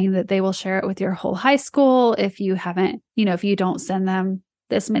you, saying that they will share it with your whole high school if you haven't, if you don't send them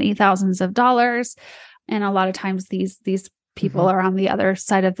this many thousands of dollars. And a lot of times these people are on the other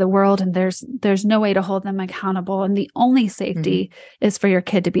side of the world, and there's no way to hold them accountable. And the only safety is for your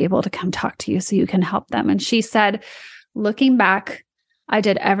kid to be able to come talk to you so you can help them. And she said, looking back, I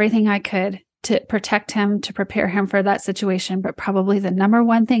did everything I could to protect him, to prepare him for that situation. But probably the number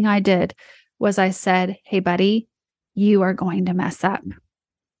one thing I did was I said, hey, buddy, you are going to mess up.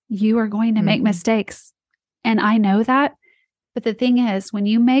 You are going to make mistakes. And I know that. But the thing is, when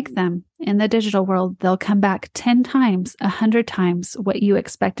you make them in the digital world, they'll come back 10 times, 100 times what you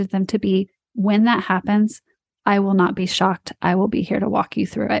expected them to be. When that happens, I will not be shocked. I will be here to walk you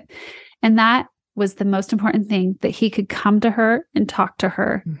through it. And that was the most important thing, that he could come to her and talk to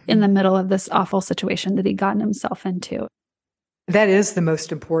her in the middle of this awful situation that he'd gotten himself into. That is the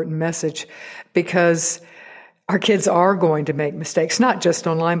most important message, because our kids are going to make mistakes, not just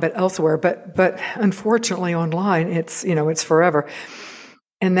online, but elsewhere. But unfortunately, online, it's forever.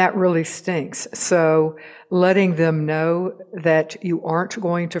 And that really stinks. So letting them know that you aren't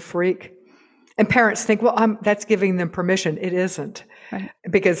going to freak. And parents think, well, that's giving them permission. It isn't. Right.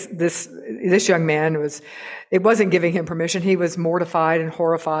 Because this young man it wasn't giving him permission. He was mortified and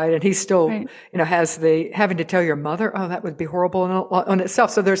horrified, and he still, has having to tell your mother, oh, that would be horrible on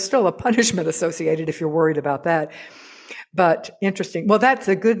itself. So there's still a punishment associated if you're worried about that. But interesting. Well, that's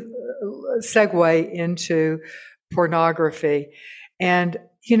a good segue into pornography. And,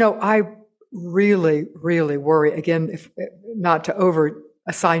 I really, really worry, again, if not to over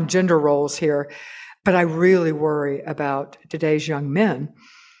assign gender roles here, but I really worry about today's young men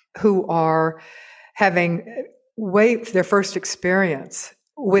who are having their first experience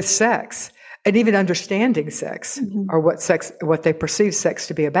with sex, and even understanding sex or what they perceive sex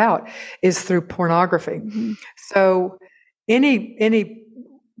to be about is through pornography. So any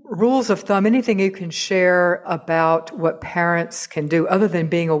rules of thumb, anything you can share about what parents can do other than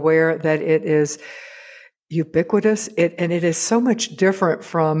being aware that it is ubiquitous, and it is so much different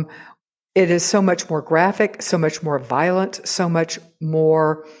from, it is so much more graphic, so much more violent, so much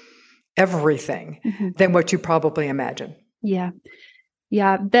more everything than what you probably imagine. Yeah.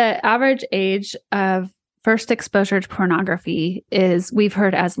 The average age of first exposure to pornography is, we've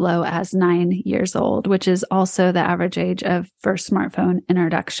heard, as low as 9 years old, which is also the average age of first smartphone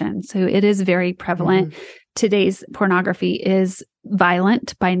introduction. So it is very prevalent. Today's pornography is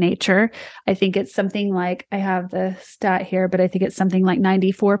violent by nature. I think it's something like, I have the stat here, but I think it's something like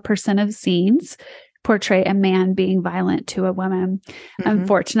 94% of scenes portray a man being violent to a woman.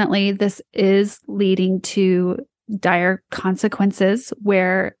 Unfortunately, this is leading to dire consequences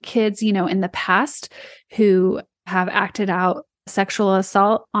where kids, in the past who have acted out sexual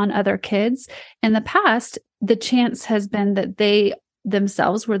assault on other kids, in the past, the chance has been that they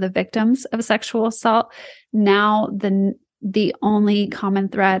themselves were the victims of sexual assault. Now, the only common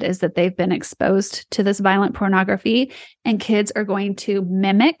thread is that they've been exposed to this violent pornography, and kids are going to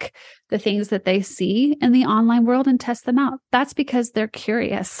mimic the things that they see in the online world and test them out. That's because they're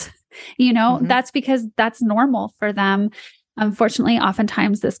curious. That's because that's normal for them. Unfortunately,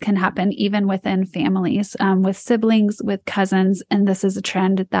 oftentimes this can happen even within families, with siblings, with cousins. And this is a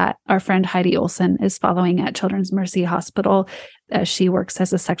trend that our friend Heidi Olson is following at Children's Mercy Hospital, as she works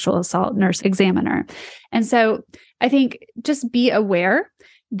as a sexual assault nurse examiner. And so I think just be aware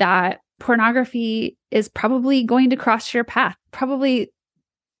that pornography is probably going to cross your path. Probably,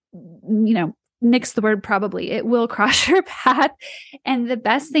 nix the word probably. It will cross your path. And the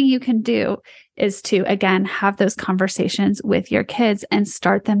best thing you can do is to, again, have those conversations with your kids and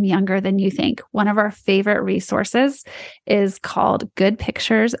start them younger than you think. One of our favorite resources is called Good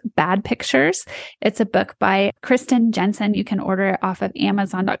Pictures, Bad Pictures. It's a book by Kristen Jensen. You can order it off of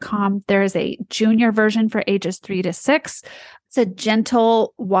Amazon.com. There is a junior version for ages 3 to 6. It's a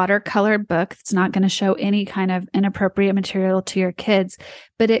gentle watercolored book. It's not going to show any kind of inappropriate material to your kids,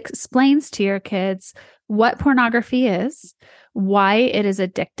 but it explains to your kids what pornography is, why it is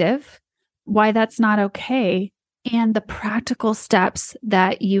addictive, why that's not okay, and the practical steps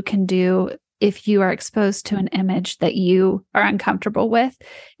that you can do if you are exposed to an image that you are uncomfortable with.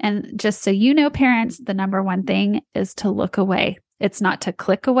 And just so you know, parents, the number one thing is to look away. It's not to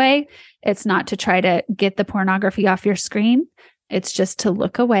click away. It's not to try to get the pornography off your screen. It's just to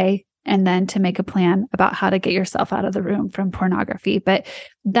look away and then to make a plan about how to get yourself out of the room from pornography. But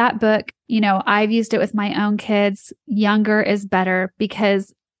that book, I've used it with my own kids. Younger is better,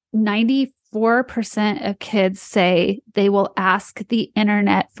 because 94% of kids say they will ask the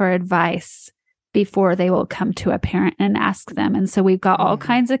internet for advice before they will come to a parent and ask them. And so we've got all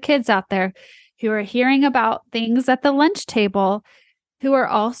kinds of kids out there who are hearing about things at the lunch table, who are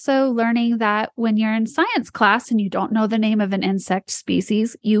also learning that when you're in science class and you don't know the name of an insect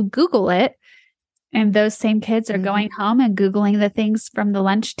species, you Google it. And those same kids are going home and Googling the things from the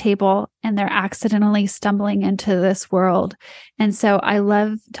lunch table, and they're accidentally stumbling into this world. And so I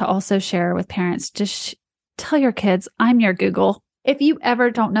love to also share with parents, just tell your kids, I'm your Google. If you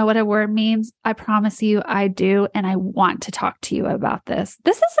ever don't know what a word means, I promise you I do. And I want to talk to you about this.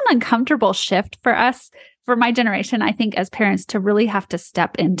 This is an uncomfortable shift for us, for my generation, I think, as parents, to really have to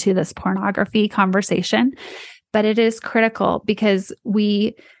step into this pornography conversation. But it is critical, because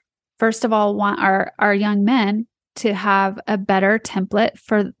we, first of all, want our young men to have a better template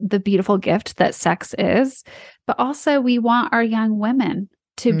for the beautiful gift that sex is. But also we want our young women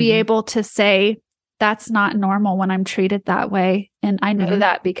to be able to say, that's not normal when I'm treated that way. And I know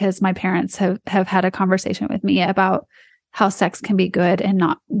that because my parents have had a conversation with me about how sex can be good and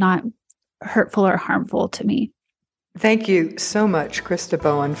not hurtful or harmful to me. Thank you so much, Krista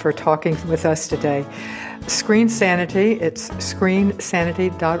Bowen, for talking with us today. Screen Sanity, it's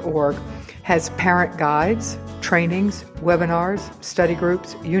screensanity.org, has parent guides, trainings, webinars, study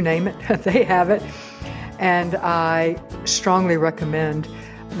groups, you name it, they have it. And I strongly recommend.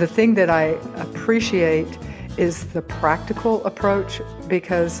 The thing that I appreciate is the practical approach,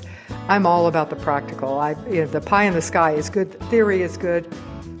 because I'm all about the practical. The pie in the sky is good, theory is good,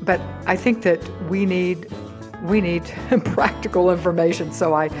 but I think that we need practical information.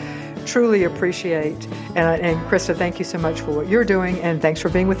 So I truly appreciate, and Krista, thank you so much for what you're doing, and thanks for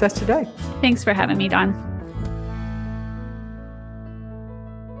being with us today. Thanks for having me, Dawn.